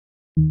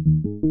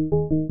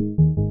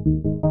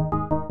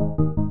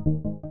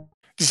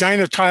Design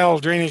of tile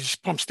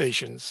drainage pump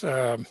stations.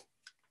 I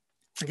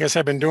guess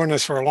I've been doing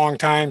this for a long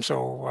time,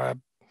 so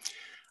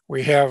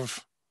we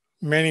have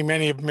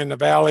many of them in the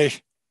valley.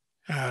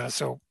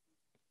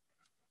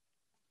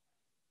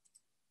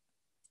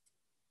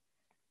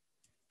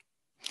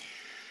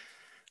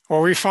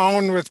 What we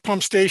found with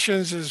pump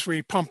stations is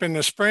we pump in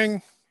the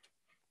spring,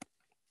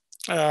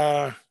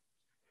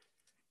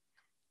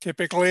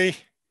 typically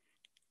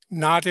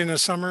not in the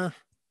summer.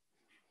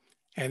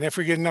 And if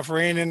we get enough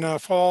rain in the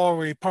fall,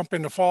 we pump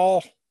in the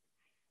fall.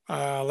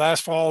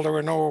 Last fall, there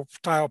were no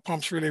tile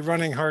pumps really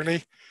running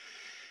hardly.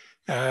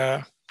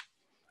 And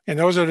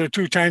those are the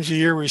 2 times a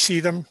year we see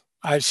them.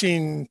 I've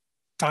seen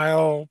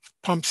tile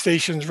pump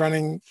stations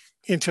running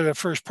into the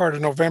first part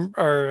of November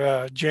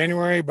or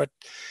January, but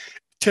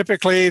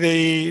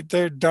typically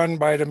they're done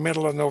by the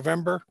middle of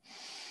November.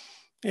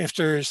 If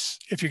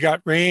you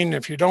got rain,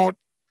 if you don't,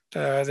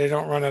 they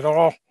don't run at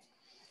all.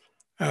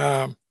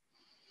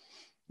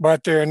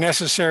 But they're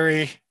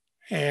necessary,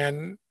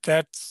 and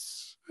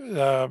that's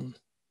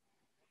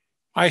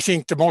I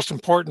think the most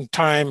important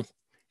time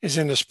is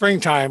in the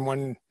springtime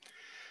when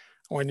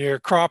your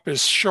crop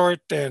is short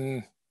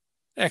and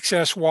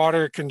excess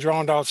water can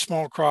drown out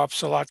small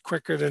crops a lot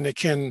quicker than they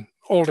can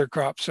older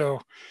crops.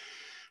 So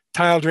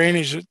tile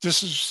drainage,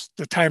 this is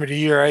the time of the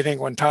year I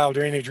think when tile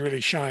drainage really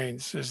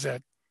shines, is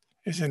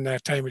in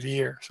that time of the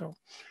year. So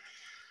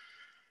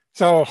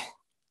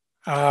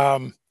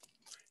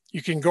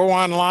you can go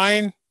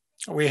online.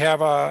 We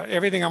have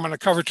everything I'm going to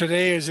cover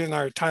today is in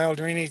our tile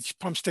drainage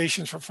pump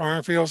stations for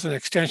farm fields and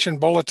extension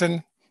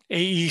bulletin,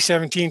 AE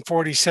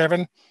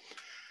 1747.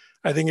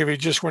 I think if you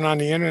just went on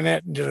the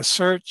internet and did a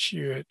search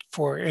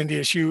for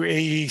NDSU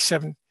AE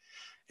 7,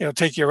 it'll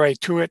take you right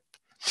to it.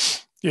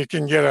 You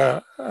can get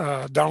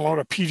download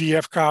a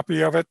PDF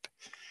copy of it,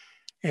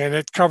 and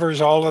it covers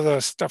all of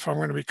the stuff I'm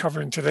going to be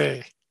covering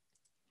today.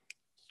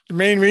 The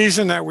main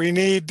reason that we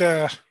need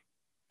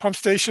pump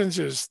stations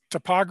is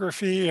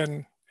topography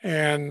and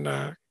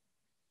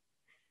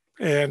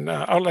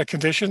outlet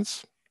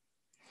conditions.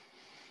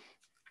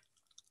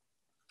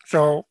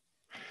 So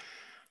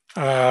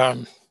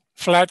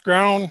flat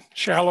ground,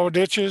 shallow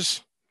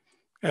ditches,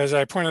 as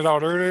I pointed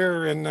out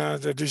earlier in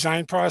the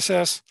design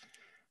process.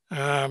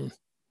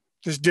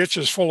 This ditch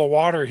is full of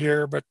water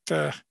here, but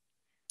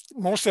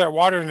most of that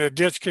water in the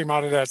ditch came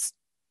out of that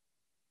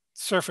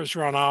surface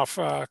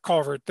runoff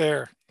culvert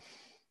there.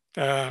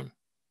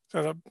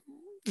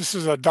 This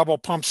is a double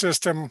pump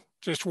system,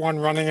 just one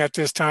running at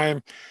this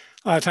time.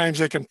 A lot of times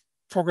they can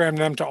program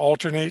them to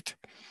alternate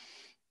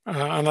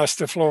unless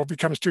the flow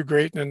becomes too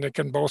great, and then they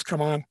can both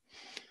come on.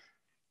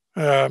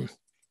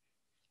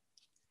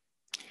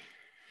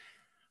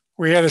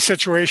 We had a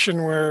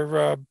situation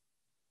where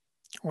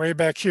way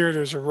back here,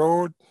 there's a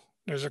road,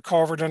 there's a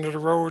culvert under the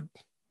road,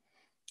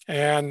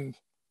 and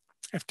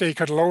if they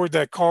could load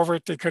that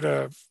culvert, they could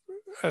have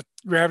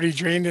gravity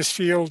drained this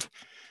field,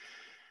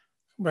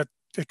 but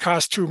it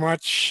cost too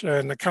much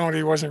and the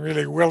county wasn't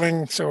really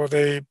willing, so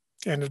they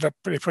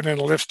put in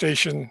a lift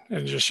station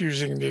and just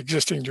using the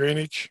existing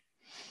drainage.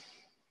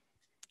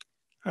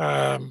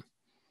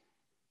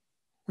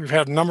 We've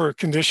had a number of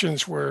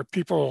conditions where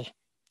people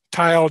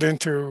tiled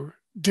into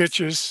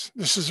ditches.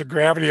 This is a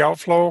gravity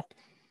outflow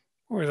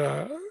with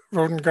a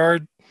rodent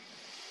guard.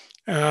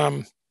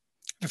 The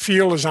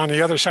field is on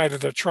the other side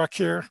of the truck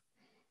here.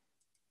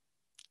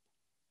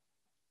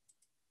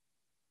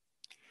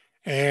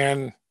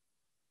 And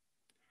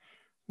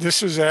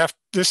this is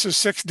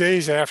 6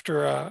 days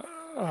after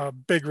a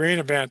big rain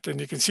event, and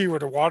you can see where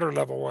the water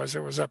level was.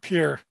 It was up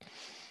here,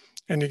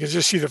 and you can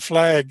just see the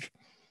flag.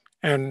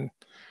 And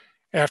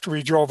after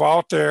we drove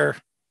out there,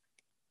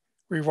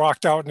 we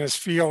walked out in this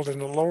field, and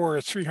the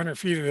lower 300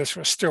 feet of this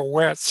was still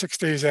wet 6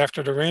 days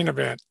after the rain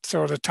event.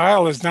 So the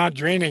tile is not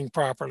draining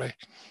properly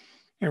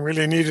and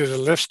really needed a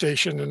lift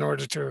station in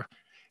order to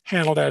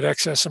handle that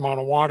excess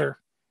amount of water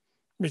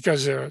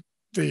because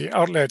the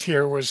outlet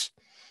here was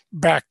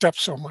backed up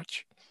so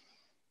much.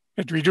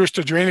 It reduced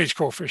the drainage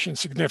coefficient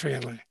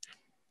significantly.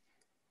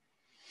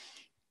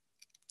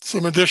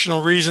 Some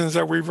additional reasons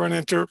that we've run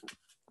into: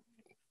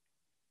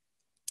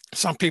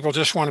 some people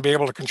just want to be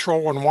able to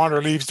control when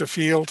water leaves the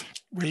field.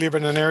 We live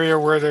in an area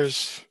where we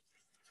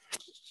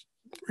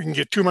can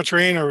get too much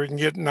rain or we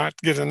can not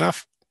get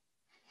enough.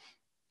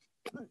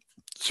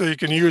 So you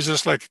can use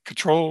this like a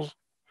control.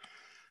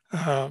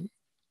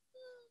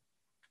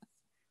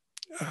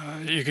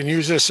 You can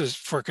use this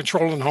for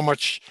controlling how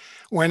much,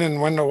 when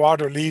the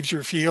water leaves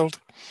your field.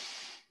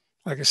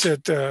 Like I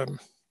said,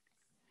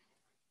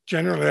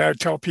 generally I'd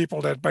tell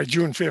people that by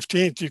June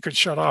 15th, you could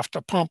shut off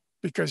the pump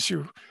because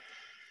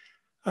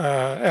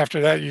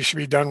after that, you should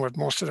be done with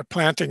most of the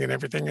planting and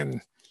everything.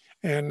 And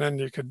then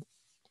you could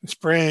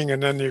spraying,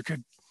 and then you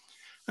could,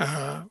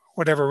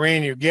 whatever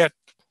rain you get,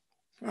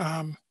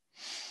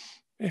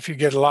 if you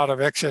get a lot of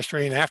excess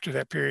rain after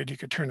that period, you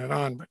could turn it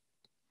on.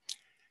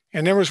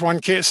 And there was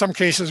some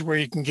cases where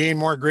you can gain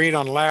more grade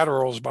on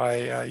laterals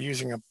by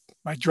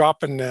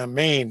dropping the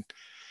main.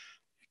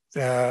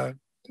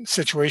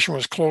 situation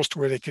was close to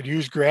where they could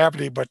use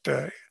gravity, but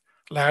the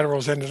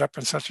laterals ended up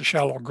in such a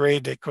shallow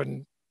grade they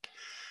couldn't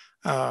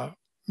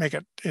make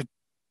it. It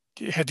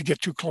had to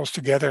get too close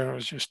together, and it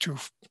was just too.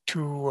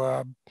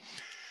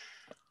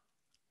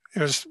 It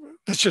was,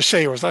 let's just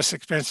say, it was less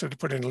expensive to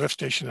put in a lift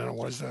station than it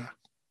was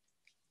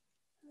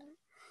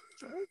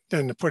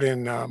than to put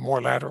in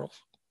more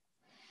laterals.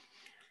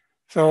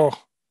 So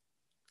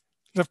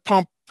lift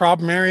pump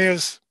problem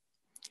areas,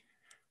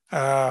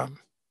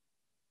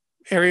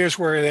 areas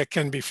where that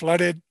can be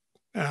flooded.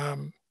 A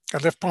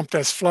lift pump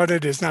that's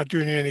flooded is not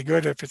doing you any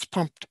good if it's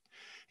pumped,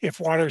 if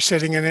water's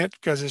sitting in it,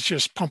 because it's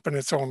just pumping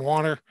its own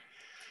water,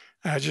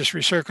 just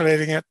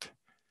recirculating it.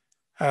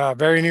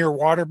 Very near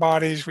water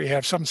bodies, we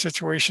have some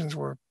situations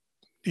where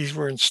these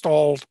were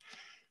installed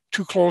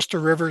too close to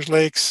rivers,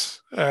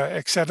 lakes,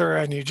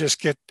 etc., and you just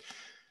get,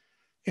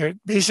 it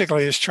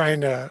basically is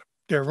trying to,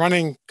 they're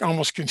running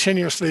almost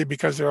continuously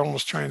because they're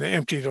almost trying to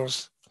empty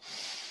those.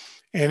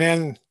 And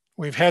then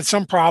we've had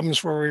some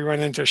problems where we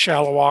run into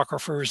shallow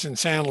aquifers and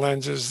sand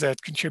lenses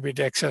that contribute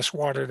to excess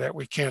water that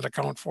we can't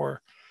account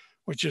for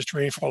with just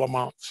rainfall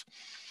amounts.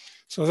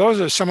 So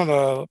those are some of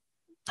the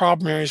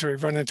problem areas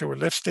we've run into with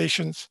lift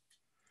stations.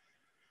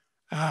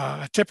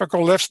 A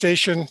typical lift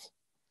station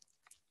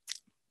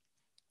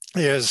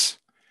is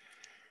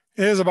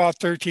about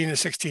 13 to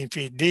 16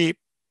 feet deep,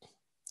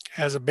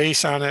 has a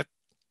base on it,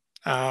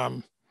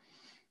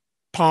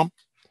 pump.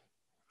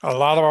 A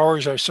lot of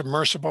ours are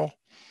submersible.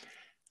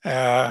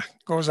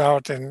 Goes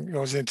out and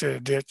goes into the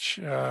ditch.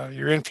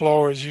 Your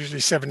inflow is usually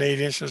 7 to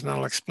 8 inches, and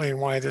I'll explain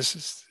why this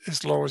is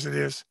as low as it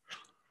is.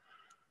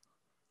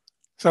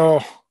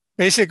 So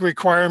basic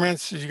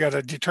requirements is you got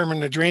to determine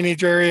the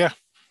drainage area,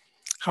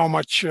 how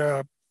much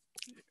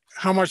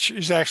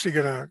is actually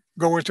going to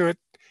go into it.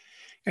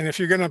 And if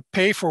you're going to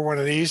pay for one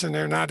of these, and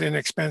they're not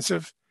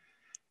inexpensive,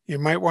 you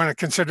might want to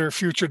consider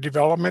future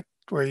development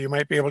where you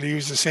might be able to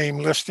use the same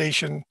lift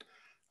station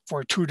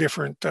for two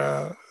different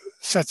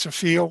sets of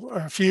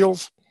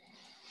fields.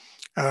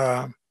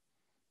 Then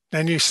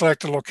you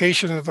select the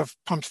location of the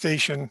pump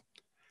station.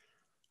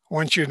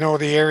 Once you know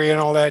the area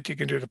and all that, you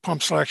can do the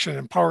pump selection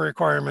and power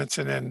requirements,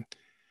 and then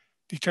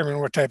determine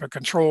what type of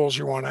controls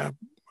you want to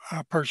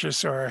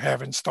purchase or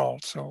have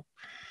installed. So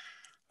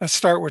let's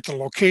start with the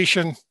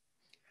location.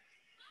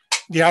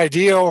 The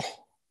ideal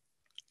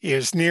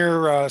is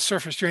near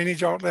surface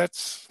drainage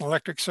outlets,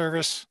 electric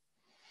service.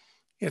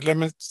 It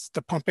limits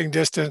the pumping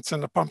distance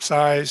and the pump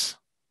size.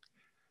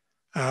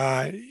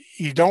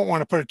 You don't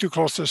want to put it too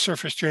close to the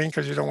surface drain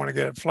because you don't want to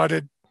get it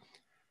flooded.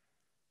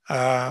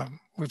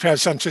 We've had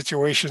some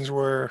situations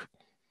where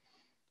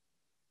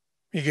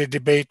you get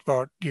debate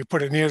about, do you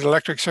put it near the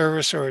electric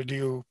service or do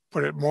you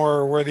put it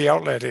more where the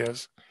outlet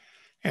is?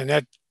 And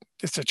that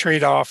it's a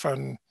trade-off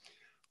on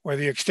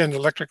whether you extend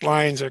electric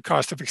lines or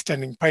cost of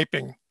extending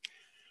piping.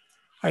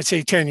 I'd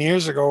say 10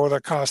 years ago,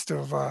 the cost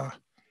of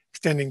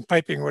extending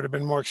piping would have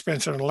been more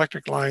expensive than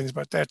electric lines,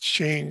 but that's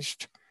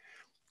changed.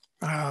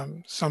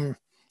 Some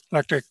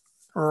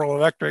rural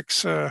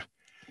electrics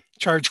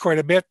charge quite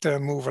a bit to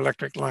move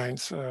electric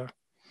lines.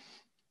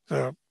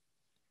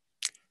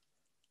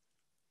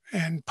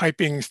 And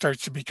piping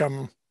starts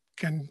to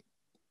can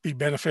be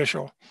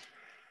beneficial.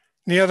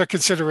 And the other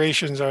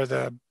considerations are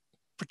the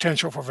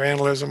potential for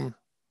vandalism.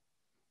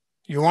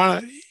 If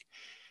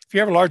you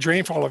have a large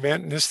rainfall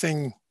event and this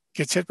thing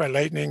gets hit by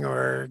lightning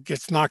or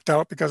gets knocked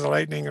out because of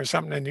lightning or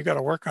something, and you got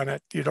to work on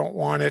it, you don't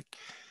want it.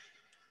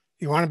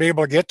 You want to be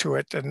able to get to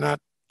it and not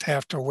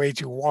have to wade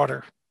through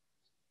water.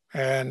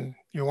 And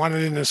you want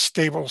it in a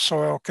stable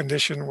soil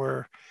condition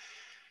where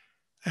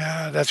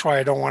that's why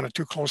I don't want it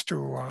too close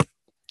to a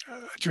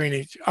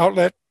drainage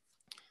outlet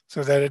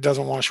so that it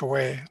doesn't wash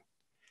away.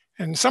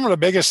 And some of the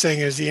biggest thing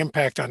is the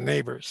impact on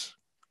neighbors.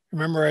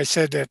 Remember I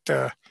said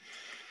that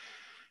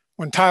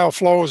when tile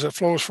flows, it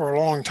flows for a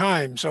long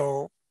time.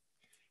 So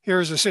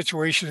here's a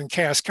situation in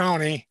Cass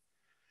County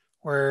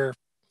where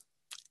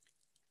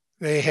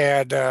they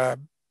had,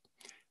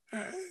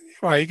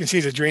 well, you can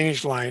see the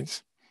drainage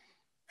lines,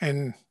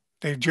 and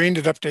they drained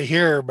it up to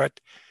here, but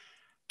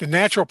the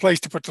natural place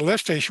to put the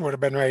lift station would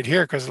have been right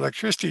here because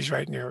electricity's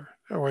right near,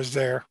 was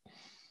there,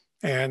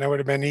 and that would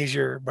have been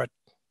easier, but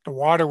the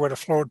water would have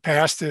flowed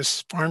past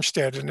this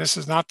farmstead, and this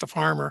is not the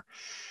farmer.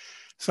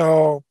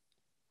 So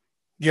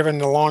given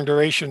the long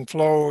duration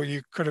flow,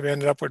 you could have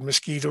ended up with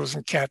mosquitoes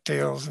and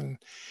cattails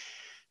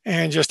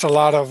and just a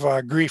lot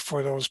of grief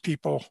for those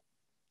people.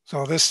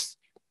 So this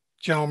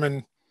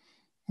gentleman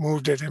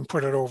moved it and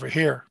put it over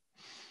here.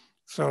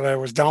 So that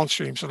was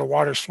downstream. So the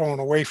water's flowing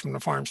away from the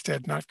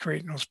farmstead, not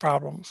creating those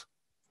problems.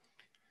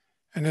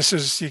 And this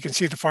is, you can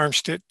see the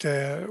farmstead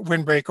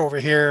windbreak over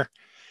here.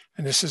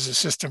 And this is a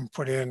system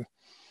put in.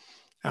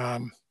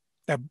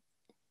 That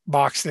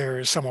box there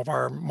is some of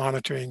our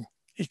monitoring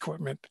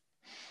equipment.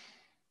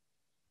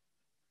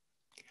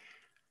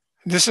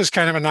 This is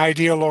kind of an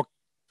ideal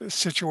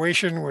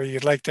situation where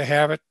you'd like to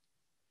have it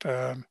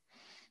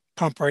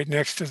pump right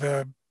next to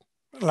the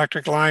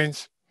electric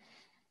lines.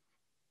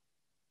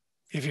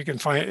 If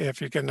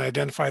you can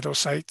identify those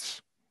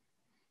sites.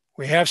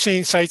 We have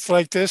seen sites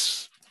like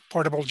this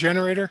portable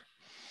generator.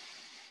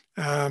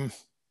 As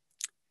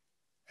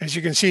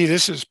you can see,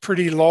 this is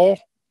pretty low.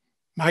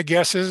 My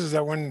guess is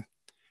that when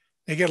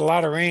they get a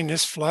lot of rain,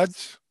 this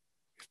floods.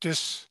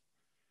 Just,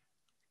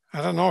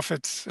 I don't know if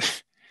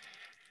it's,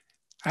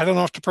 I don't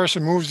know if the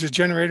person moves the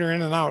generator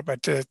in and out,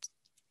 but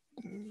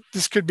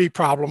this could be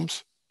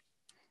problems.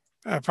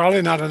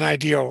 Probably not an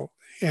ideal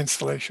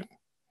installation.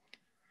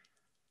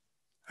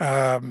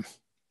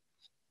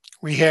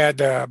 We had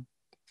a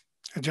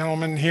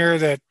gentleman here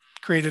that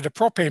created a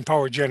propane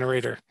power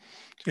generator.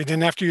 They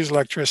didn't have to use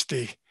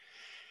electricity.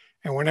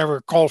 And whenever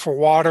it called for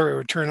water, it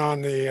would turn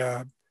on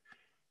the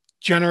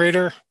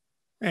generator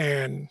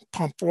and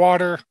pump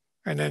water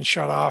and then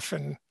shut off.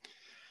 And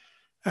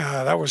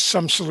that was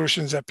some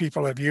solutions that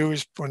people have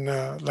used when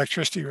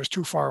electricity was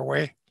too far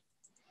away.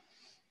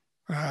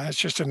 It's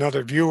just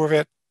another view of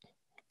it.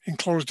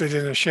 Enclosed it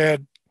in a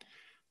shed.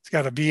 It's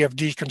got a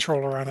VFD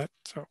controller on it.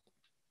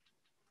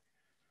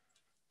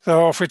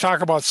 So if we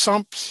talk about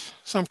sumps,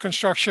 sump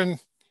construction,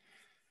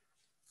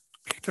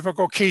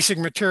 typical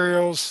casing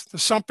materials, the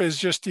sump is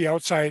just the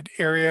outside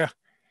area.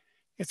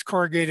 It's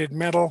corrugated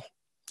metal.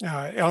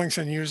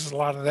 Ellingson uses a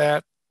lot of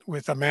that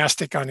with a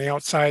mastic on the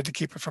outside to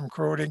keep it from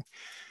corroding.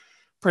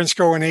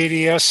 Prinsco and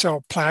ADS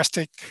sell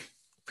plastic,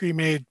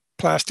 pre-made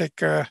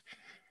plastic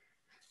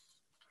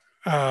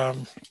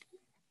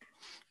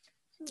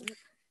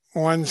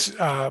ones.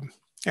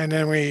 And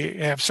then we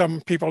have some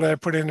people that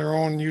put in their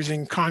own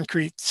using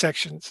concrete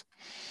sections.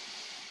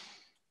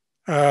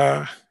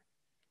 I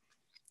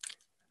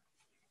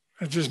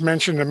just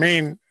mentioned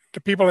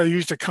the people that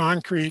used the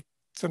concrete,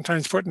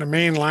 sometimes putting the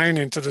main line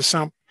into the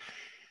sump,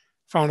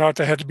 found out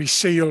they had to be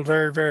sealed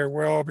very, very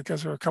well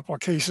because there were a couple of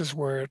cases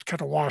where it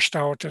kind of washed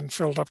out and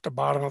filled up the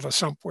bottom of the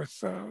sump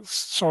with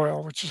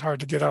soil, which is hard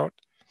to get out.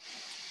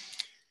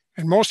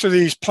 And most of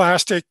these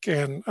plastic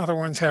and other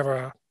ones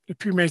have the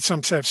pre-made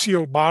sumps have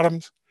sealed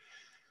bottoms,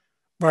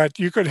 but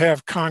you could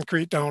have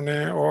concrete down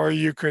there, or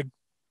you could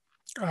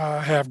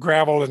have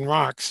gravel and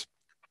rocks,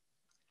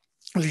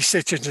 at least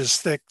 6 inches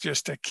thick,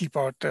 just to keep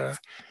out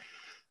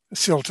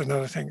silt and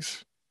other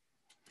things.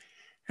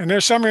 And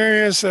there's some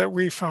areas that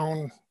we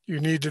found you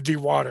need to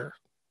dewater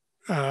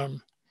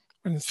when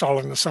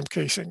installing the sump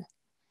casing.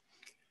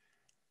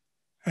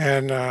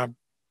 And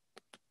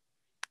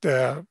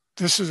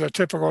this is an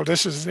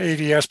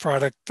ADS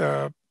product,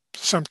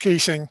 sump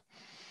casing,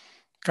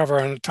 cover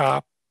on the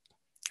top,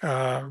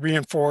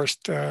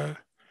 reinforced to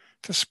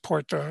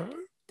support the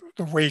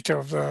weight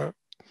of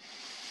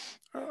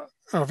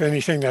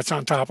anything that's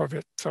on top of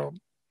it. So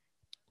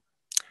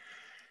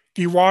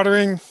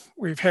dewatering,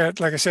 we've had,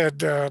 like I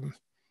said,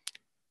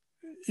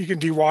 you can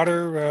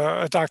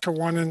dewater. A Dr.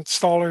 One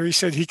installer, he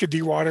said he could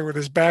dewater with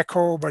his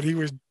backhoe, but he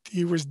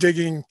was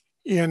digging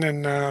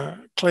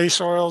in clay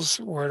soils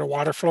where the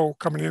water flow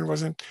coming in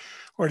wasn't,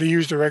 or to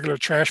use the regular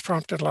trash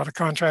pump that a lot of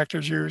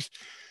contractors use.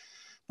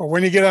 But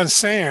when you get on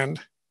sand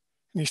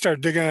and you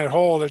start digging that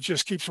hole, that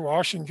just keeps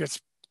washing,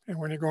 and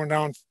when you're going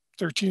down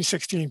 13,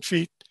 16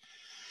 feet,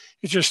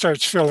 it just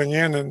starts filling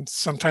in. And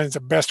sometimes the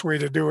best way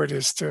to do it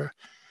is to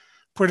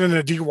put in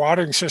a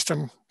dewatering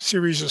system,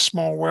 series of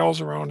small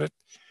wells around it,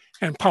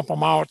 and pump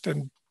them out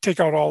and take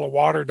out all the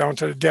water down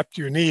to the depth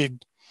you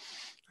need,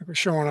 like we're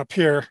showing up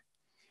here,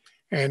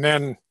 and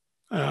then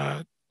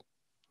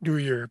do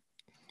your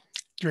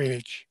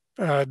drainage,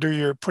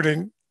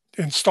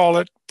 install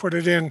it, put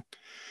it in,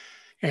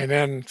 and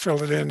then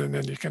fill it in, and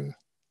then you can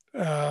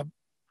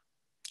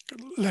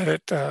let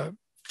it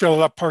fill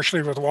it up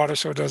partially with water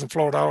so it doesn't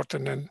float out,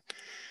 and then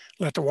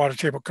let the water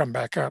table come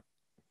back up.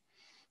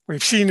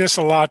 We've seen this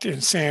a lot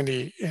in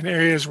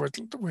areas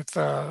with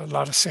a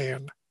lot of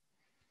sand.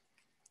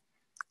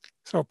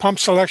 So pump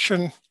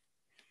selection,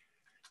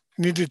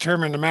 you need to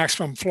determine the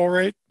maximum flow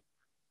rate,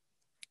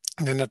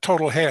 and then the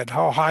total head.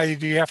 How high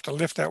do you have to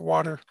lift that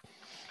water?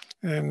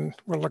 And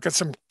we'll look at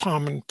some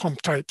common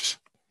pump types.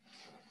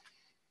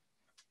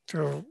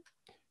 So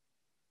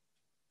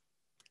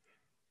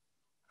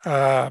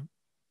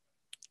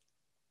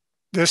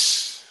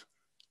this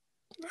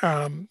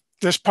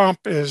pump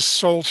is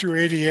sold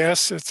through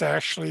ADS. It's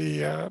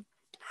actually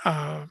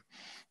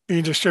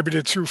being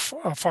distributed through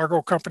a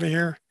Fargo company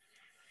here.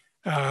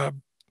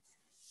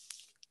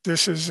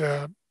 This is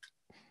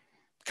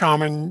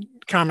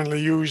commonly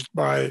used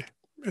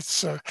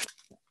it's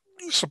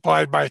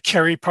supplied by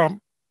Kerry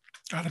Pump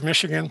out of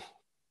Michigan,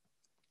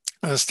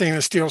 a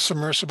stainless steel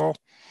submersible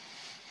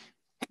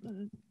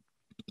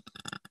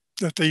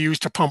that they use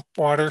to pump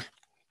water.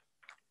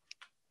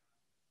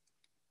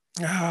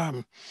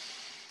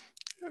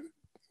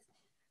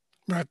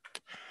 But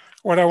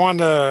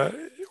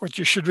what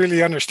you should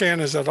really understand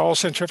is that all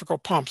centrifugal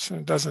pumps, and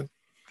it doesn't,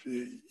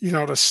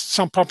 the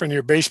sump pump in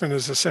your basement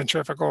is a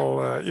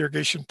centrifugal,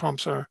 irrigation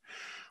pumps are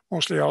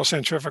mostly all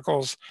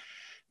centrifugals.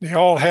 They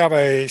all have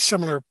a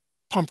similar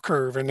pump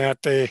curve in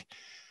that the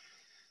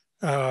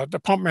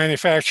pump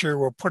manufacturer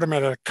will put them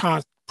at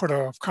put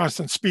a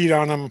constant speed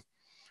on them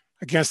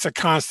against a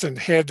constant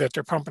head that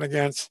they're pumping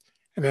against,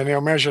 and then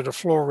they'll measure the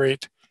flow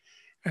rate,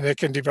 and they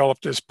can develop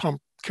this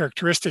pump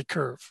characteristic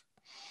curve.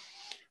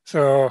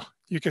 So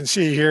you can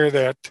see here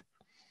that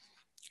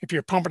if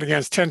you're pumping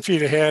against 10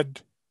 feet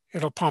ahead,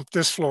 it'll pump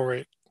this flow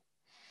rate.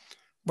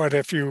 But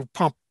if you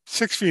pump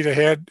 6 feet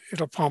ahead,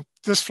 it'll pump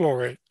this flow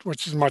rate,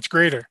 which is much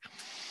greater.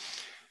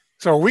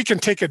 So we can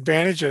take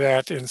advantage of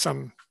that in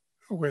some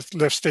with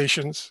lift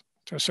stations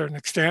to a certain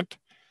extent.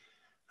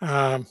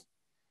 And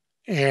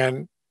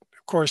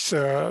of course,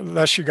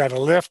 unless you got a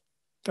lift,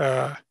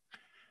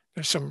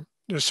 there's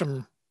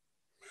some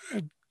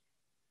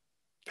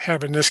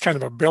having this kind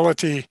of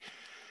ability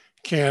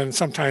can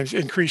sometimes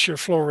increase your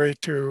flow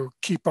rate to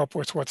keep up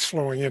with what's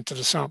flowing into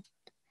the sump.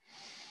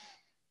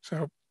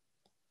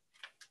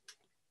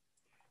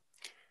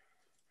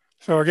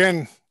 So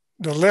again,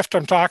 the lift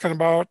I'm talking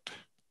about.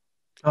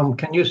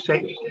 Can you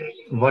say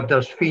what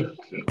does feet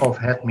of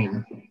head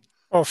mean?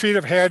 Oh, feet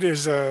of head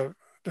is the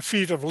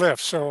feet of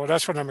lift. So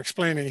that's what I'm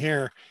explaining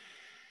here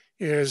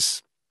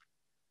is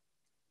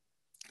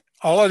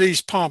all of these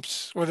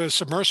pumps, whether it's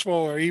submersible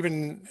or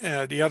even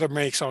the other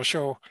makes I'll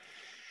show,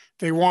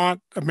 they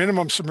want a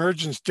minimum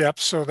submergence depth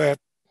so that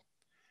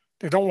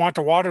they don't want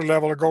the water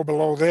level to go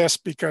below this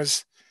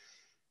because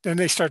then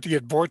they start to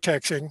get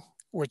vortexing,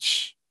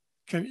 which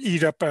can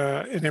eat up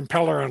an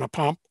impeller on a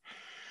pump,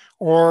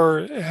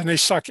 and they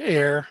suck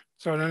air,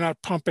 so they're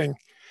not pumping.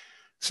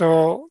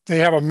 So they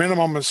have a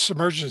minimum of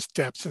submergence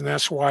depth, and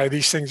that's why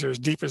these things are as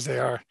deep as they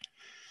are.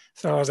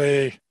 So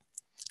the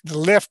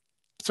lift,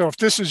 so if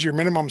this is your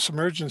minimum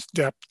submergence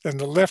depth, then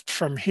the lift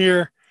from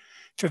here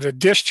to the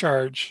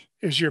discharge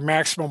is your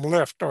maximum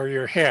lift or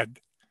your head.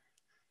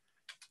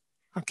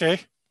 Okay,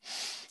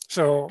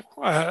 so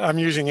I'm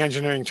using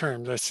engineering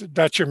terms.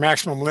 That's your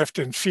maximum lift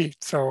in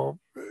feet. So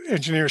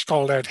engineers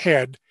call that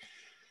head.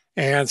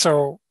 And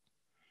so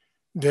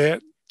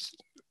that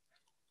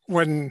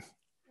when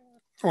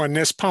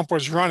this pump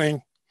was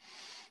running,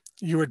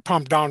 you would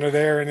pump down to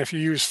there, and if you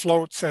use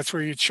floats, that's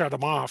where you'd shut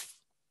them off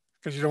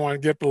because you don't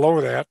want to get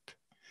below that.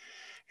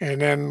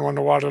 And then when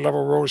the water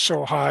level rose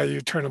so high,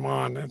 you turn them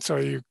on, and so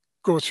you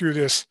go through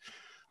this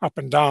up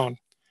and down.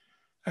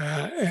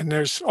 And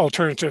there's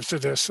alternatives to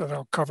this that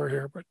I'll cover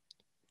here. But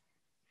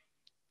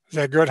is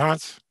that good,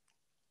 Hans?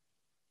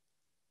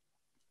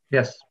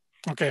 Yes.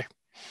 Okay.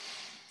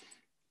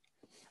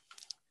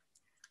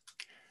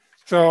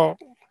 So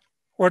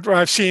what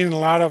I've seen a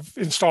lot of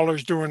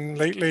installers doing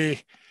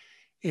lately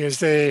is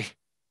they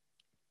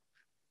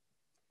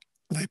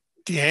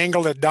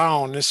angle it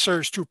down. This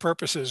serves two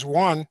purposes.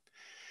 One,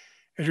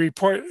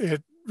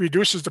 it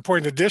reduces the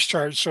point of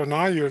discharge, so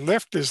now your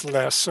lift is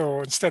less.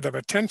 So instead of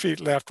a 10 feet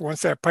lift,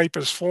 once that pipe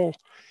is full,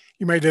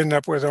 you might end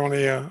up with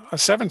only a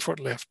 7-foot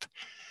lift.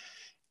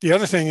 The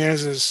other thing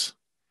is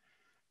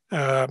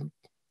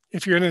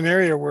if you're in an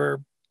area where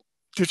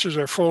ditches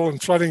are full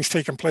and flooding's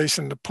taking place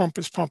and the pump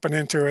is pumping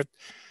into it,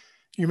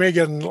 you may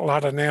get a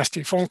lot of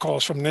nasty phone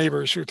calls from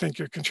neighbors who think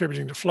you're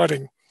contributing to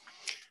flooding.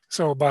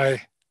 So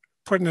by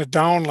putting it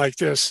down like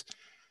this,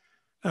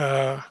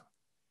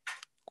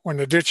 when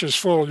the ditch is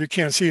full, you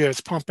can't see that it's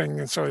pumping,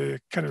 and so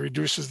it kind of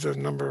reduces the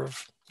number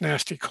of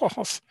nasty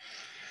calls.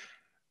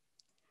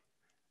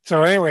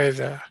 So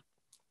anyway,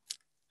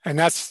 and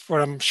that's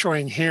what I'm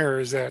showing here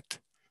is that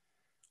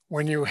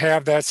when you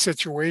have that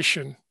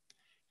situation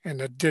and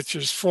the ditch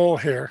is full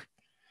here,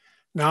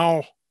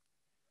 now,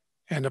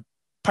 and the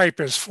pipe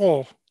is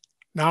full,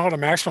 now the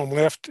maximum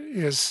lift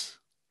is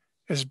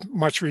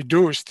much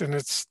reduced, and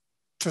it's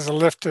to the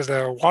lift to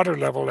the water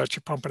level that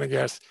you're pumping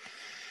against.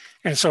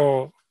 And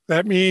so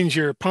that means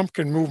your pump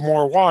can move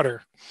more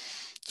water.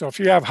 So if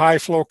you have high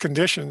flow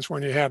conditions,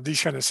 when you have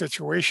these kind of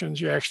situations,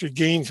 you actually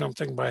gain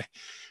something by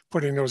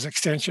putting those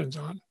extensions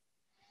on.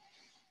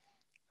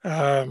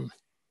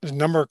 There's a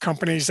number of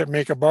companies that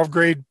make above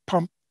grade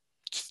pump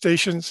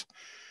stations.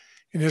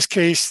 In this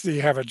case,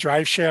 you have a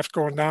drive shaft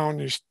going down.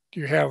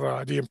 You have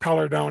the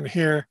impeller down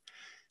here,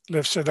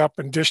 lifts it up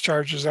and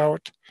discharges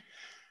out.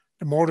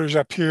 The motor's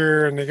up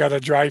here, and they got a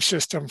drive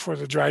system for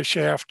the drive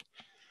shaft.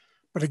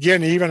 But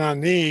again, even on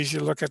these,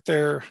 you look at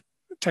their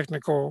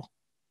technical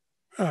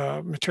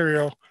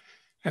material,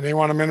 and they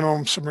want a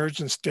minimum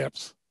submergence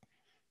depth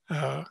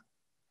of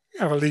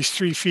at least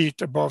 3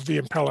 feet above the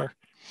impeller.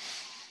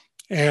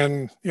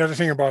 And the other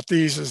thing about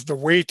these is the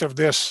weight of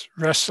this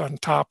rests on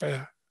top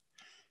of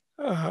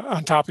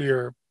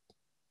your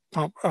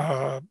pump,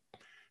 the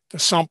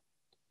sump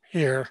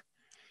here,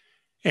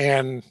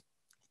 and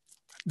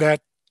that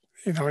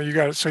you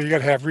got to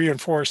have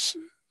reinforced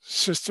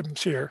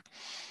systems here,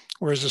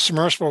 whereas the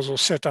submersibles will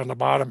sit on the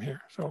bottom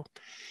here. So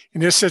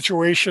in this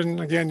situation,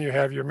 again, you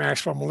have your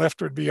maximum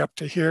lift would be up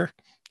to here.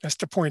 That's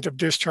the point of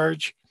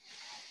discharge.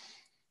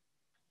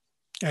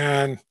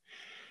 And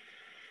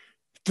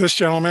this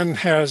gentleman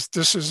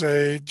this is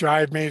a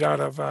drive made out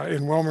of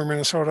in Wilmer,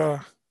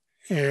 Minnesota,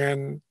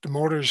 and the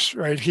motor's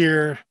right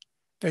here.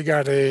 They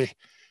got a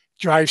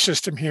drive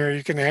system here.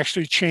 You can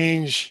actually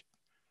change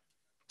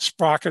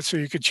sprockets, so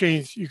you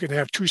can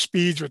have 2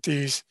 speeds with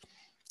these.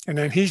 And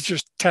then he's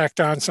just tacked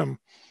on some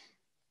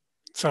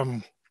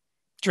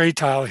dray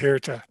tile here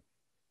to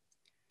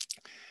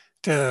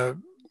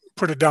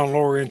put it down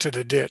lower into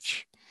the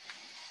ditch.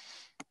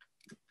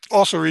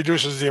 also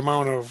reduces the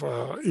amount of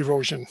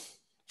erosion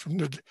from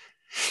the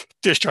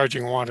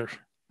discharging water.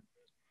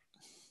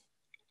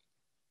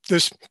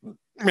 This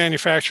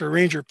manufacturer,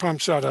 Ranger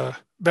Pumps, out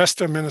of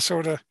Vesta,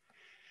 Minnesota,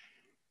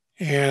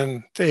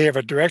 and they have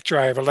a direct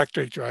drive,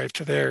 electric drive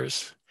to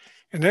theirs.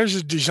 And theirs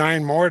is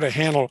designed more to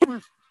handle,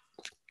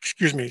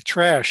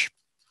 trash.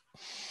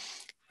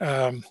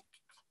 Um,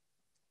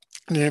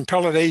 the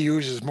impeller they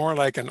use is more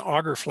like an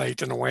auger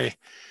flate in a way.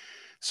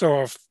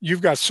 So if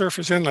you've got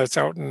surface inlets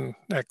out in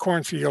that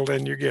cornfield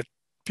and you get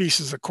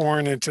pieces of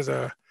corn into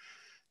the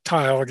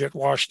tile get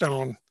washed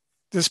down,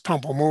 this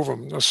pump will move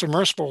them. The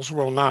submersibles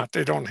will not.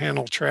 They don't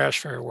handle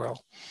trash very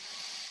well.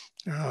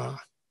 Uh,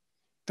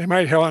 they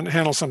might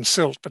handle some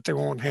silt, but they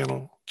won't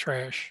handle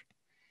trash.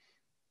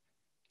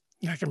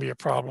 That can be a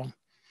problem.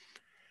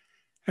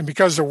 And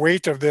because the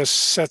weight of this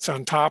sets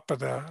on top of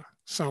the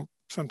sump,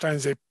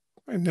 sometimes they,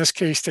 in this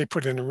case, they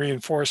put in a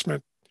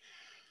reinforcement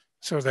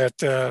so that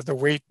the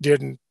weight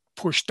didn't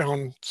push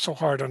down so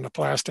hard on the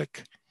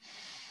plastic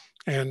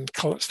and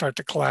start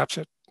to collapse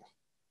it.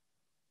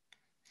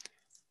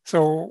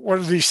 So what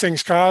do these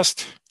things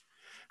cost?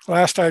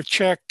 Last I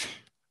checked,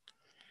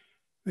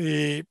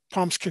 the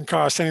pumps can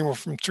cost anywhere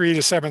from $3,000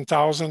 to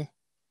 $7,000.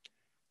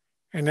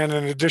 And then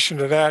in addition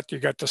to that, you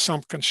got the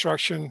sump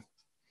construction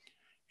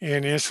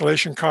and the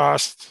installation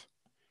cost.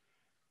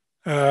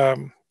 That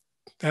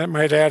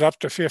might add up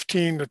to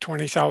 $15,000 to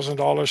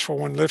 $20,000 for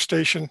one lift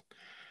station.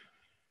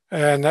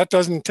 And that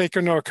doesn't take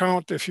into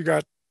account if you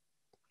got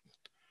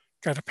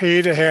to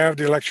pay to have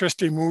the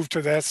electricity moved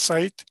to that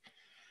site.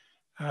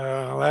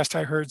 Last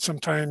I heard,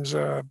 sometimes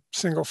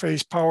single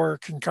phase power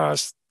can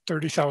cost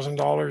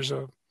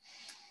 $30,000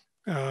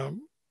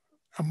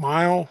 a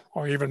mile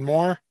or even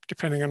more,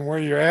 depending on where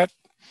you're at.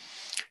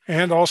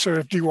 And also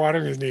if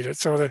dewatering is needed.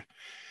 So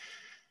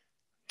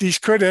these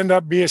could end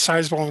up be a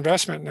sizable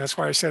investment. And that's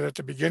why I said at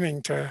the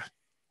beginning to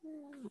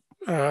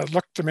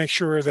look to make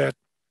sure that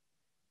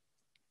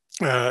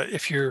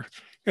if you're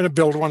going to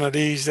build one of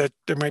these, that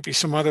there might be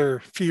some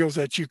other fields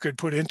that you could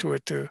put into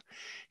it to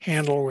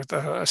handle with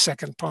a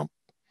second pump.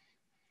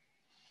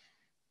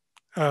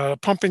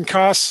 Pumping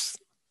costs,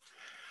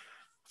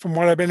 from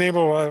what I've been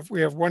able,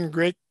 we have one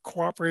great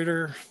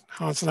cooperator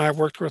Hans and I have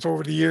worked with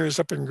over the years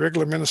up in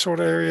Grigla,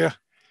 Minnesota area.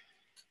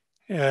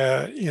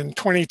 In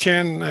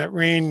 2010, that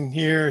rain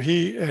year,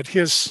 at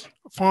his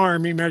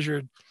farm, he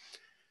measured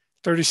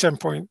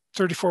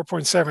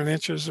 34.7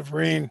 inches of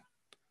rain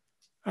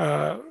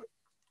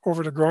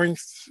over the growing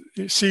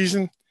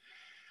season.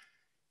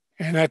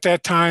 And at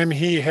that time,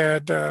 he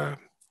had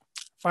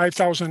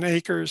 5,000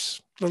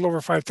 acres, a little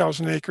over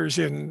 5,000 acres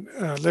in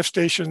lift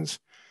stations,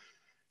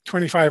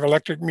 25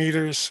 electric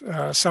meters.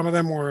 Some of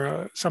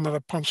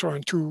the pumps were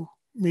on 2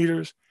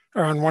 meters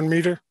or on 1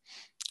 meter.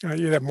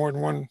 You'd have more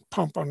than one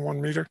pump on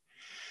 1 meter.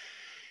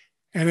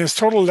 And his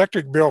total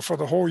electric bill for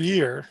the whole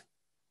year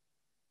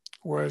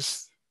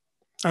was,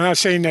 I'm not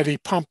saying that he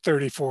pumped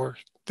 34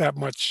 that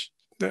much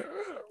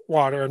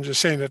water. I'm just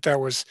saying that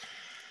was,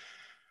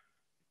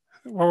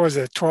 what was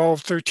it,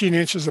 12, 13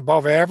 inches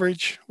above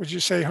average, would you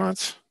say,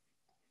 Hans?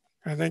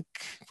 I think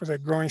for the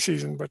growing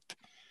season, but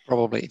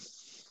probably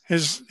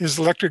his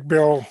electric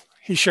bill,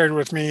 he shared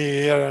with me,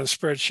 he had on a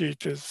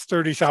spreadsheet, is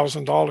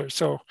 $30,000.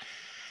 So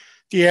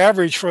the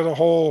average for the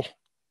whole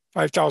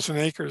 5,000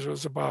 acres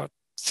was about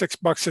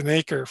 $6 an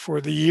acre for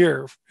the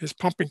year, his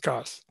pumping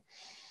costs.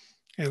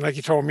 And like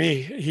he told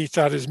me, he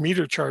thought his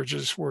meter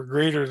charges were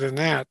greater than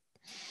that.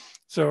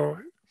 So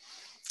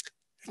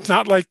it's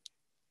not like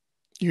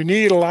you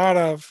need a lot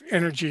of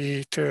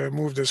energy to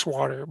move this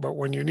water, but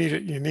when you need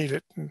it, you need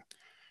it. And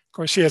of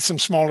course, he had some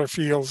smaller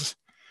fields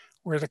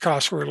where the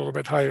costs were a little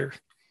bit higher.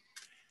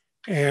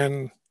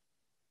 And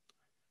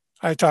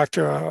I talked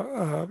to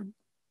a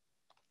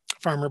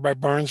farmer by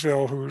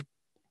Barnesville who,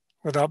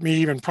 without me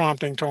even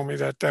prompting, told me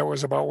that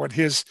was about what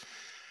his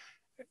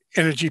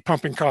energy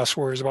pumping costs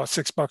were, is about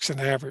 $6 an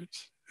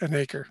average, an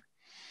acre.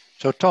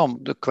 So Tom,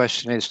 the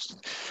question is,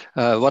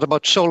 what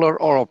about solar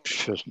or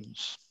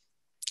options?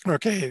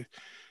 Okay.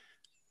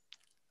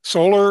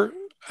 Solar,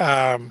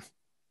 it's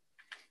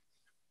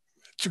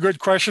a good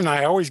question.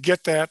 I always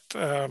get that.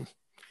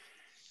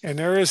 And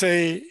there is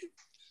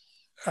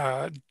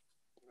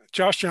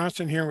Josh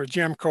Johnson here with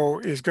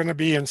Gemco is going to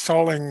be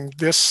installing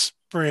this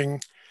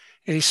spring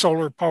a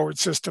solar powered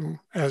system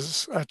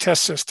as a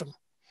test system.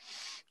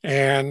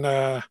 And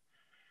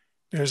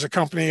there's a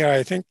company,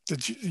 I think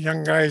the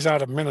young guys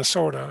out of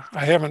Minnesota.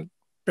 I haven't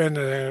been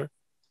to,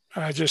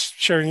 just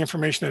sharing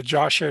information that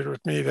Josh shared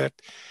with me that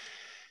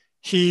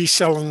he's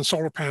selling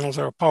solar panels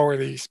that will power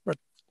these, but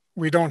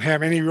we don't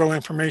have any real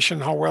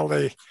information how well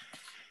they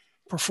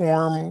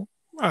perform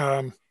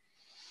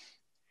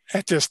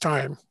at this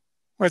time.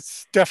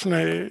 It's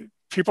definitely,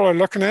 people are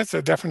looking at it, it's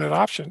a definite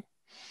option.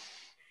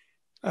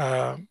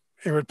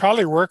 It would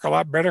probably work a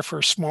lot better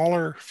for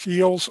smaller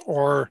fields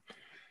or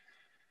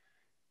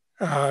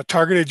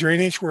targeted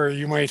drainage where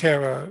you might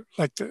have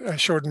I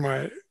showed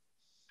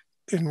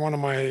in one of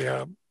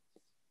my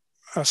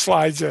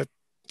slides that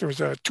there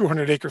was a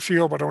 200 acre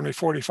field, but only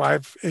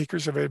 45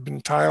 acres of it had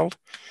been tiled.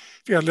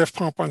 if you had a lift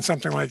pump on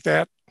something like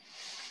that,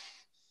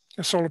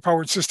 a solar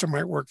powered system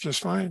might work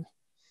just fine.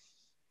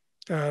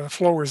 The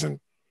flow isn't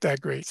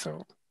that great.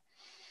 So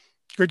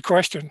good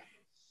question.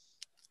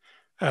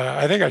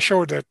 I think I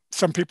showed that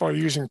some people are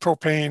using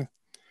propane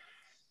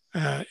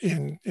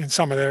in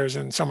some of theirs,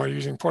 and some are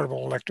using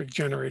portable electric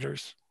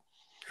generators.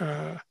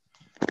 I'm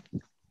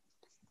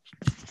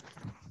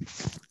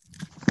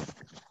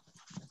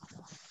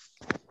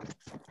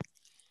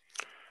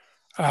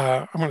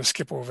going to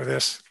skip over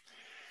this.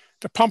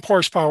 The pump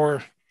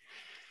horsepower,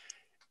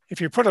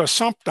 if you put a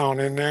sump down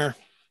in there,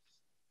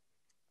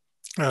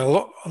 a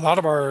lot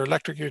of our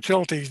electric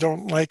utilities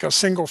don't like a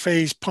single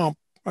phase pump,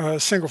 a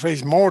single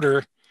phase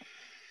motor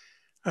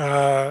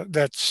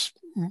that's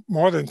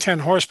more than 10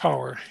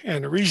 horsepower.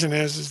 And the reason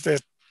is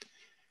that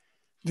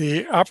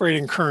the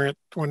operating current,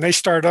 when they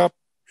start up,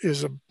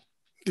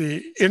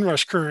 the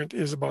inrush current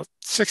is about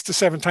 6 to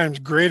 7 times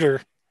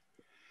greater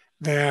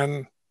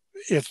than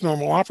its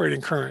normal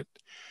operating current.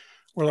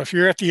 Well, if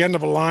you're at the end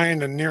of a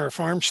line and near a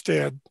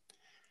farmstead,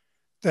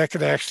 that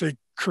could actually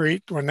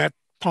create, when that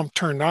pump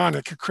turned on,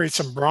 it could create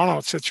some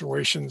brownout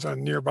situations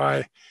on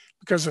nearby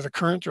because of the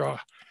current draw.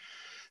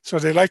 So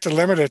they like to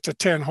limit it to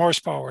 10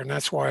 horsepower, and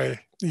that's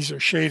why these are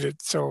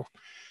shaded. So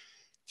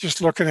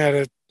just looking at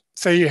it,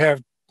 say you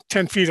have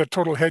 10 feet of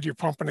total head you're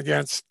pumping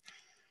against,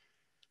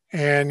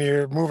 and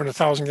you're moving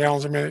 1,000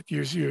 gallons a minute,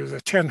 use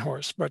the 10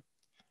 horse. But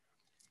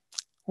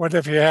what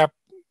if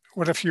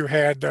you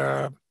had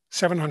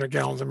 700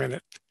 gallons a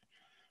minute?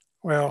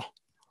 Well,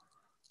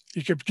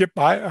 you could get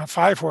by a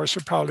 5 horse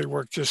would probably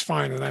work just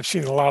fine, and I've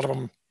seen a lot of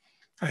them.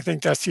 I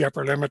think that's the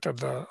upper limit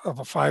of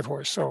a 5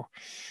 horse. So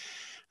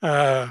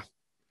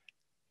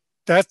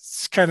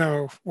that's kind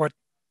of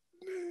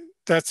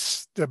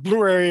that's the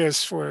blue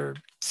areas for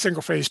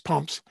single phase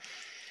pumps.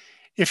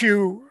 If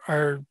you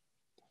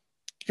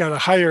got a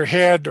higher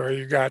head or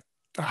you got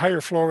a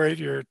higher flow rate,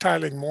 you're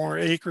tiling more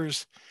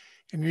acres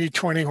and you need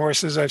 20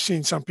 horses. I've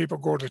seen some people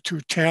go to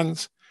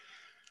 210s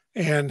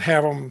and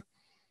have them,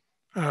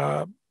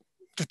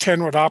 the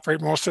 10 would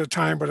operate most of the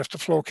time, but if the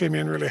flow came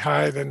in really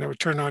high, then they would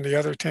turn on the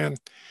other 10.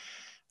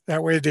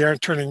 That way they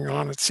aren't turning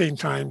on at the same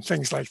time,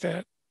 things like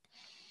that.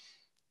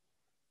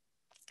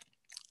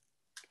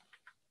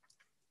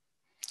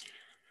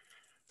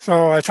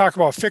 So I talk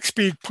about fixed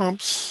speed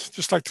pumps,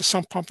 just like the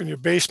sump pump in your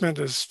basement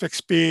is fixed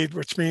speed,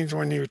 which means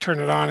when you turn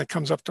it on, it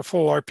comes up to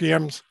full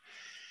RPMs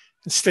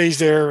and stays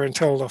there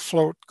until the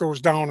float goes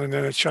down and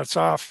then it shuts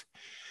off.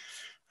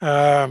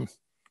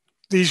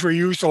 These were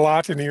used a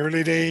lot in the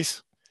early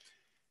days,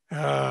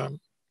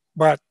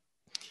 but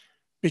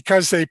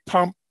because they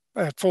pump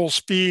at full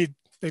speed,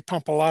 they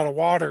pump a lot of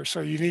water,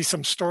 so you need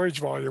some storage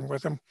volume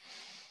with them,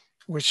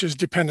 which is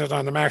dependent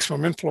on the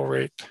maximum inflow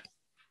rate,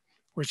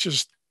 which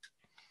is,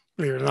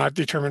 believe it or not,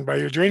 determined by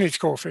your drainage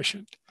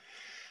coefficient.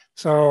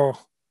 So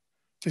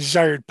the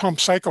desired pump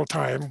cycle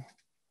time,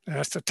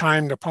 that's the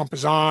time the pump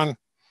is on,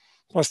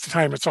 plus the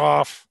time it's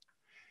off.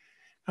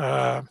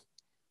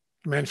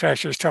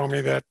 Manufacturers tell me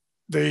that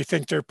they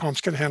think their pumps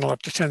can handle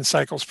up to 10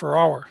 cycles per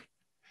hour,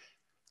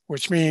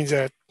 which means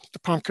that the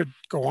pump could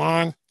go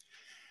on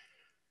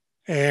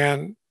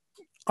and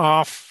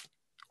off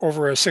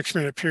over a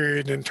 6-minute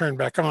period and turn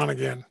back on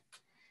again.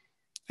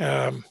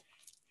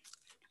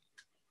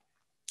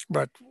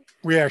 But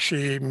we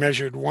actually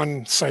measured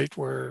one site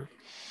where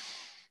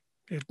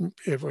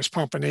it was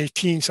pumping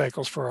 18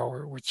 cycles per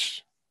hour,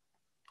 which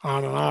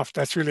on and off,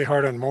 that's really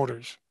hard on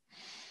motors.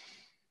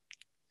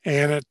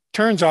 And it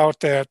turns out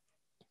that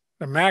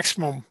the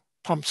maximum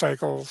pump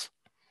cycles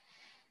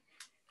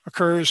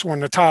occurs when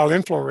the tile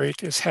inflow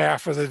rate is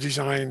half of the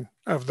design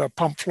of the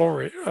pump flow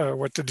rate,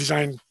 what the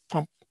design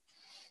pump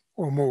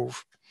will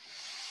move.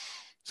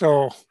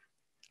 So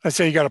let's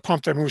say you got a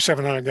pump that moves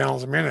 700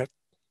 gallons a minute.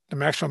 The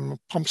maximum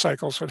pump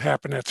cycles would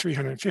happen at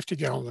 350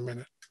 gallons a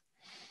minute.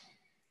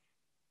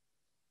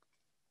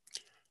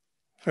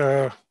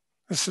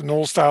 This is an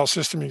old style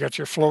system. You got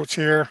your floats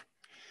here,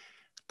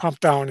 pump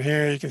down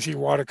here. You can see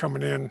water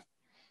coming in.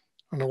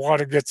 When the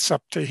water gets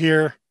up to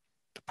here,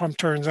 the pump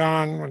turns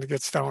on. When it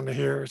gets down to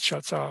here, it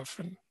shuts off.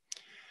 And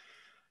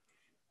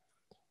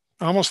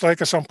almost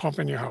like a sump pump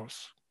in your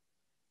house.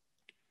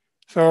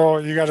 So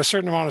you got a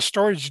certain amount of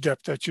storage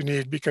depth that you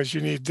need because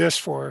you need this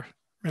for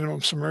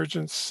minimum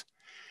submergence.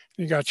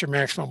 You got your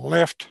maximum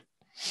lift.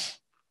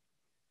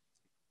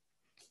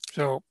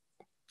 So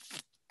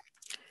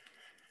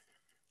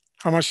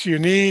how much do you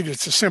need?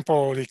 It's a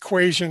simple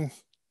equation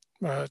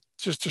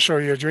just to show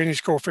you a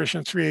drainage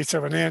coefficient, 3/8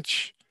 of an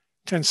inch,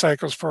 10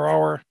 cycles per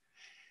hour.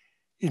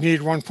 You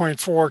need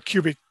 1.4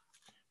 cubic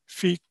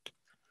feet.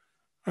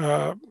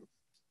 You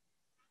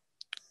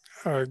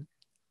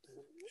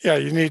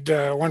need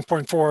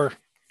 1.4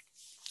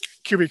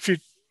 cubic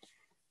feet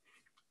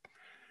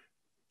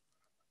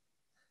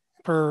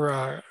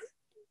per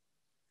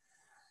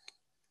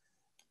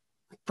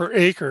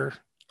acre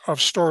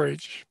of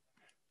storage.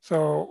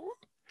 So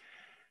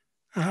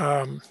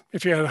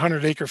if you had a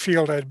 100-acre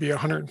field, that'd be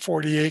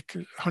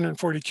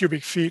 140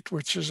 cubic feet,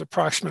 which is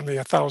approximately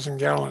 1,000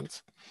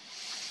 gallons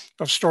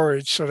of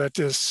storage, so that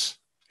this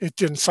it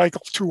didn't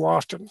cycle too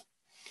often.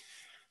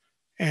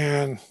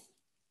 And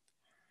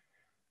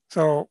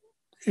so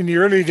in the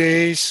early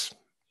days,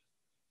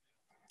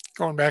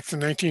 going back to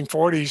the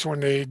 1940s, when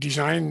they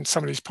designed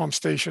some of these pump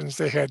stations,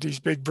 they had these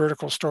big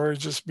vertical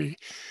storages, be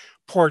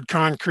poured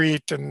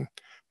concrete, and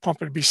pump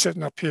would be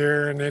sitting up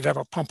here, and they'd have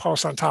a pump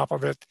house on top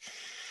of it.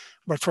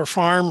 But for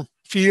farm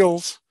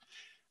fields,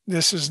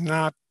 this is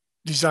not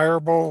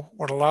desirable.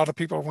 What a lot of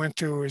people went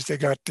to is they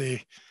got the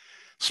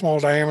small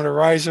diameter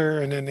riser,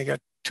 and then they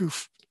got two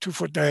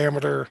foot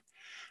diameter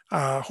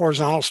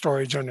horizontal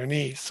storage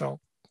underneath. So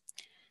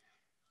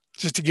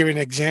just to give you an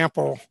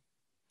example,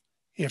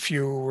 if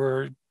you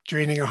were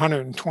draining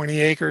 120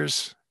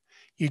 acres,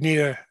 you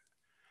need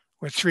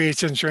with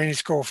 3/8 inch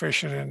drainage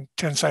coefficient and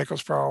 10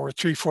 cycles per hour,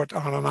 3 foot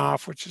on and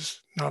off, which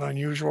is not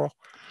unusual.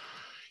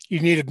 You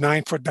needed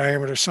 9-foot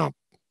diameter sump.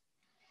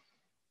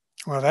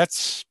 Well,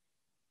 that's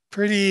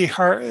pretty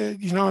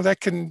hard. That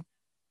can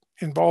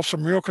involve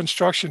some real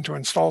construction to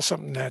install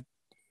something that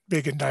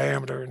big in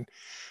diameter and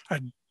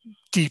a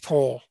deep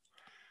hole.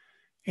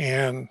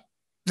 And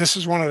this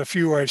is one of the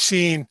few I've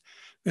seen.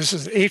 This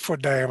is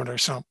 8-foot diameter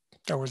sump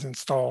that was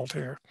installed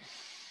here.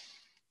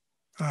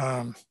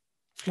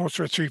 Floats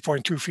were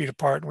 3.2 feet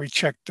apart, and we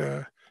checked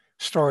the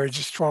storage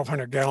is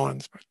 1,200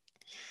 gallons. But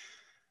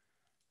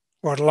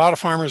what a lot of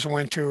farmers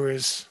went to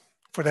is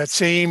for that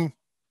same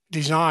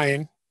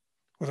design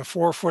with a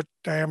 4-foot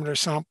diameter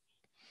sump,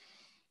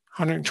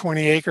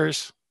 120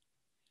 acres,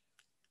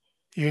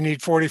 you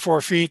need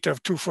 44 feet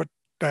of 2-foot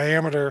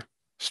diameter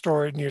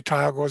storage, and your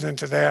tile goes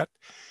into that.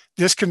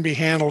 This can be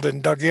handled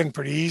and dug in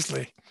pretty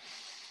easily.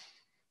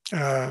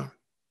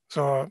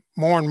 So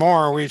more and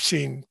more, we've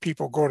seen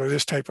people go to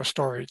this type of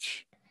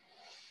storage.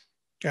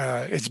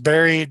 It's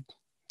buried,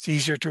 it's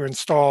easier to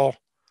install,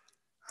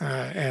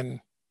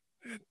 and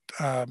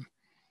it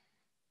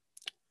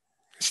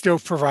still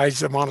provides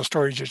the amount of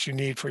storage that you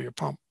need for your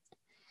pump.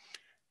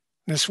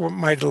 This is what it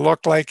might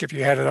look like if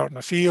you had it out in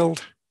the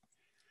field.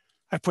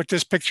 I put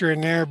this picture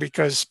in there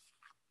because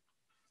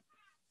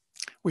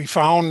we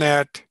found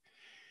that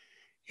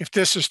if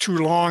this is too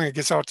long, it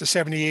gets out to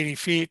 70, 80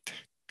 feet,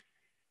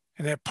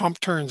 and that pump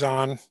turns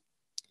on,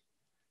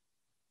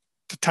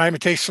 the time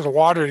it takes for the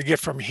water to get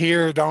from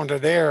here down to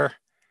there,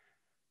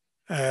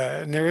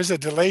 and there is a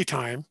delay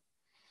time.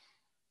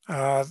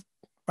 By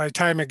the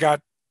time it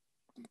got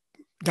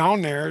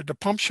down there, the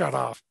pump shut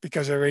off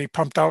because it already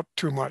pumped out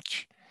too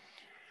much.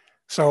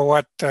 So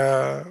what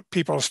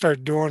people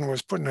started doing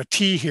was putting a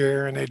T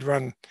here, and they'd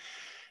run,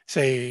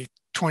 say,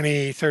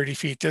 20, 30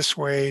 feet this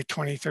way,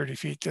 20, 30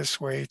 feet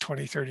this way,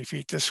 20, 30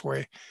 feet this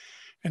way.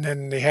 And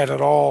then they had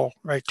it all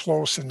right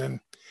close, and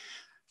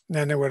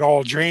then it would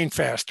all drain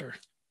faster.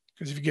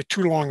 Because if you get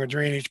too long a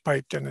drainage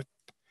pipe, then it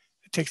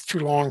takes too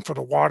long for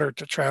the water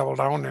to travel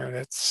down there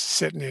that's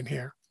sitting in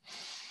here.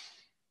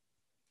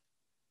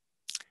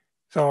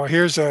 So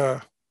here's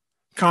a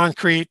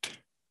concrete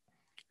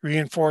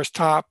reinforced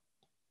top,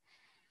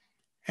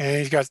 and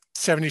he's got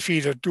 70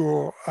 feet of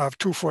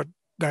 2-foot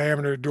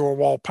diameter dual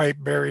wall pipe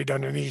buried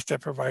underneath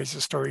that provides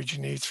the storage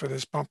he needs for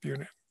this pump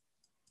unit.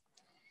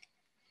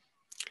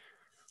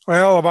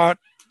 Well,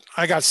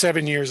 I got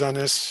 7 years on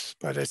this,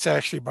 but it's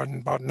actually been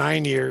about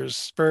 9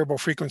 years. Variable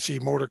frequency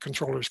motor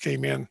controllers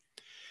came in.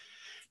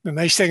 The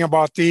nice thing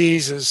about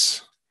these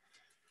is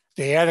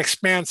they add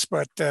expense,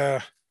 but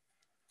they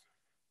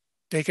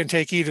can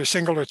take either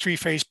single or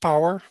 3-phase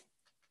power.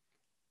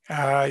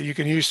 You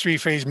can use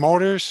 3-phase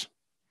motors,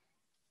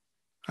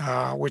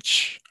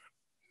 which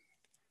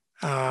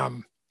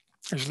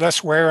there's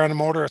less wear on the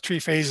motor. A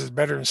 3-phase is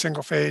better than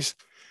single phase.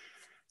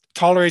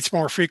 Tolerates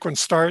more frequent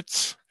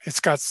starts. It's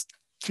got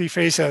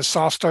 3-phase has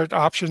soft start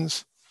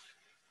options,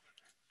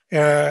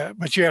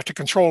 but you have to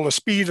control the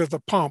speed of the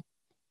pump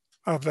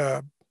of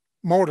the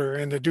motor.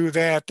 And to do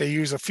that, they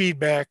use a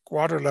feedback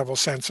water level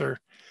sensor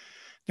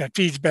that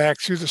feeds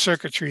back through the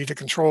circuitry to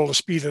control the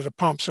speed of the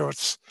pump. So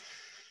it's,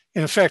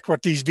 in effect,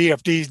 what these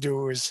VFDs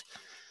do is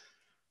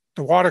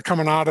the water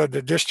coming out of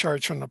the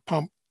discharge from the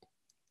pump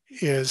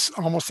is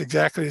almost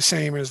exactly the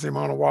same as the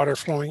amount of water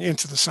flowing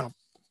into the sump.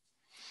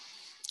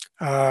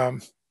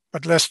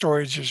 But less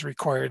storage is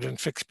required in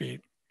fixed speed.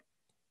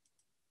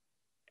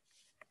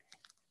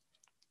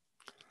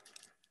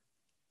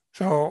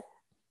 So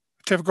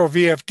typical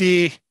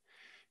VFD,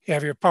 you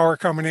have your power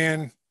coming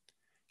in,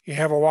 you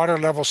have a water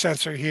level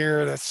sensor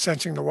here that's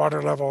sensing the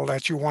water level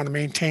that you want to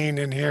maintain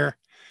in here.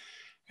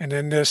 And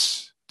then the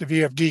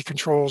VFD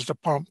controls the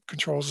pump,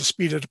 controls the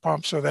speed of the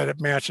pump so that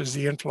it matches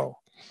the inflow.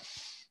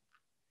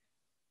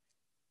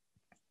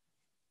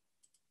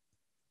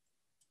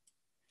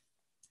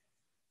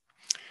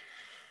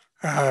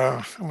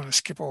 I'm going to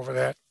skip over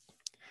that.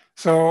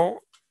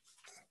 So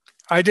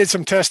I did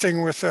some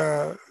testing with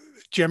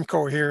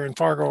Gemco here in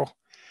Fargo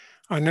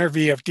on their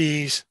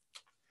VFDs,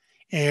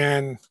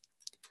 and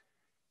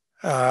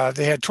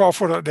they had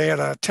 12-foot. They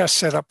had a test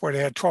set up where they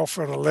had 12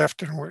 foot of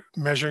lift and were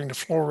measuring the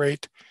flow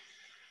rate.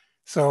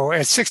 So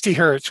at 60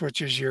 hertz,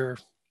 which is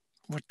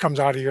what comes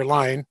out of your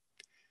line,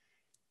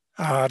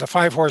 the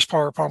 5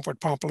 horsepower pump would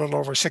pump a little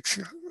over 6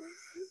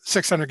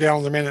 600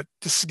 gallons a minute.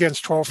 This is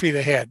against 12 feet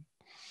ahead,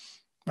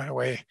 by the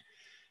way.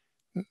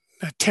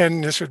 At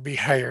 10, this would be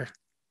higher.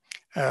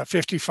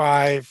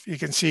 55, you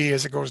can see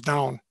as it goes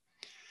down.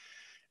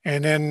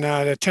 And then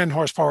the 10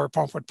 horsepower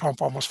pump would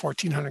pump almost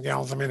 1,400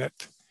 gallons a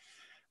minute.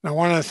 Now,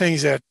 one of the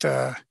things that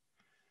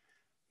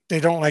they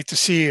don't like to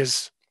see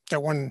is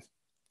that when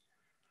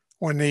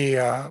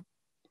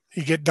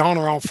you get down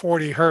around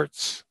 40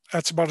 hertz,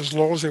 that's about as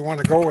low as they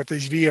want to go with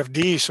these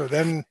VFDs. So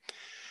then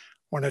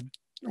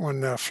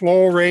when the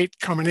flow rate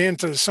coming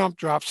into the sump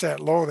drops that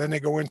low, then they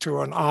go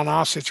into an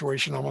on-off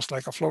situation, almost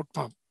like a float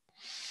pump.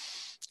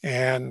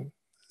 And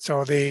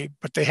so they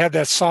have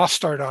that soft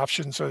start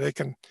option, so they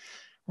can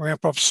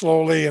ramp up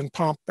slowly and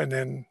pump and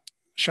then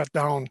shut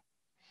down.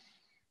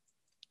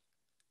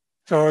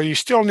 So you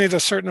still need a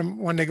certain,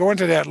 when they go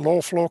into that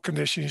low flow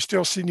condition, you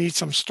still need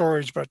some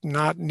storage, but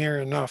not near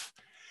enough.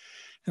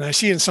 And I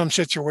see in some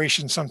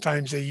situations,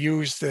 sometimes they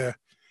use the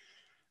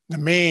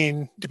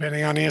main,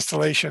 depending on the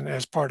installation,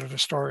 as part of the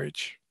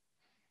storage.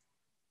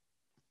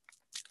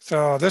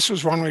 So this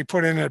was one we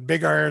put in at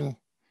Big Iron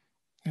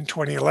in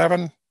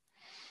 2011.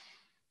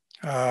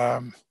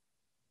 That's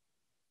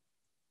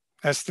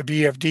the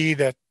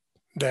VFD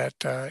that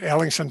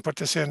Ellingson put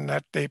this in,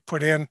 that they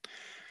put in.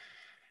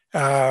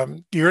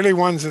 The early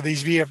ones of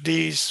these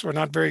VFDs were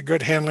not very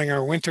good handling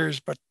our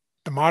winters, but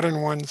the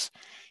modern ones,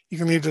 you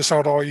can leave this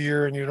out all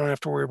year and you don't have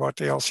to worry about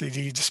the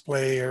LCD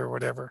display or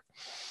whatever.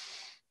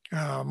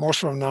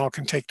 Most of them now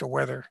can take the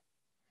weather.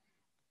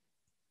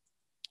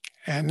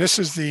 And this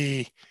is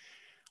the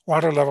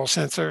water level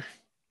sensor.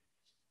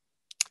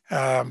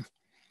 Pressure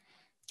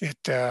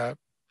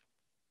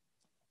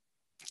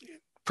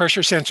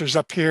sensors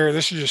up here.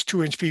 This is just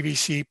 2-inch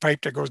PVC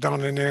pipe that goes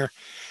down in there.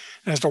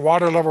 And as the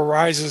water level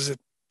rises, it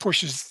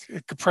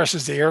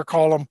compresses the air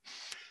column.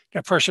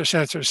 That pressure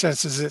sensor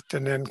senses it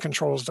and then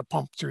controls the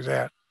pump through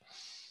that.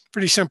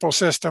 Pretty simple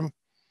system.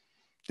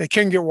 They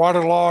can get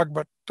waterlogged,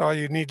 but all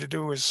you need to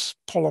do is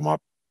pull them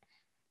up,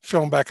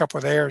 fill them back up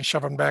with air and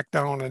shove them back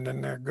down, and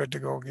then they're good to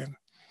go again.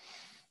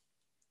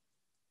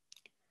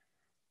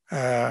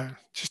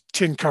 Just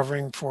tin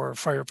covering for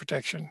fire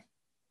protection.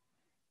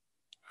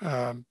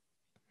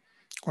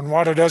 When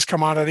water does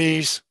come out of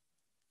these,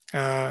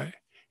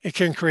 it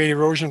can create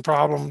erosion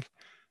problems.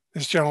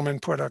 This gentleman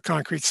put a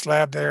concrete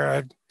slab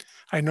there.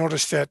 I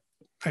noticed that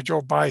I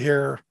drove by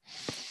here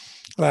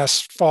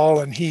last fall,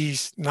 and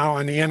he's now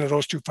on the end of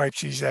those two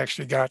pipes, he's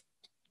actually got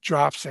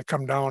drops that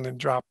come down and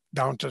drop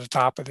down to the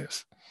top of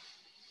this.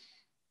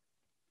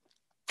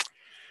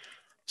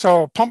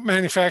 So pump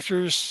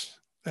manufacturers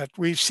that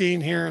we've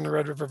seen here in the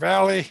Red River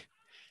Valley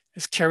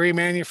is Kerry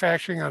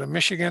Manufacturing out of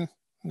Michigan.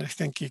 And I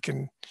think you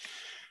can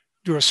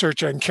do a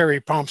search on Kerry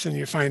pumps and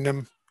you find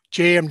them.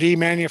 JMD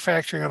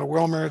Manufacturing out of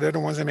Wilmer, they're the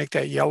ones that make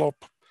that yellow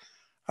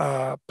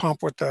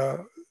pump with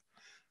the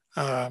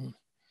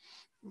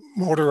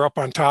motor up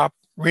on top.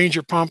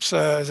 Ranger pumps,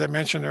 as I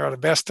mentioned, they're out of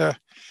Vesta.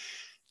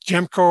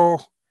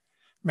 Gemco,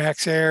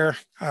 Max Air,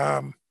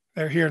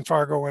 they're here in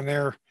Fargo, and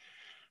they're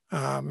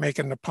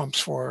making the pumps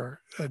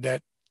for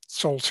that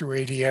sold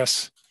through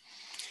ADS.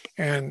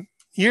 And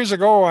years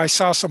ago, I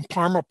saw some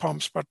Parma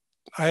pumps, but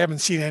I haven't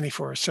seen any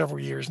for several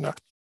years now.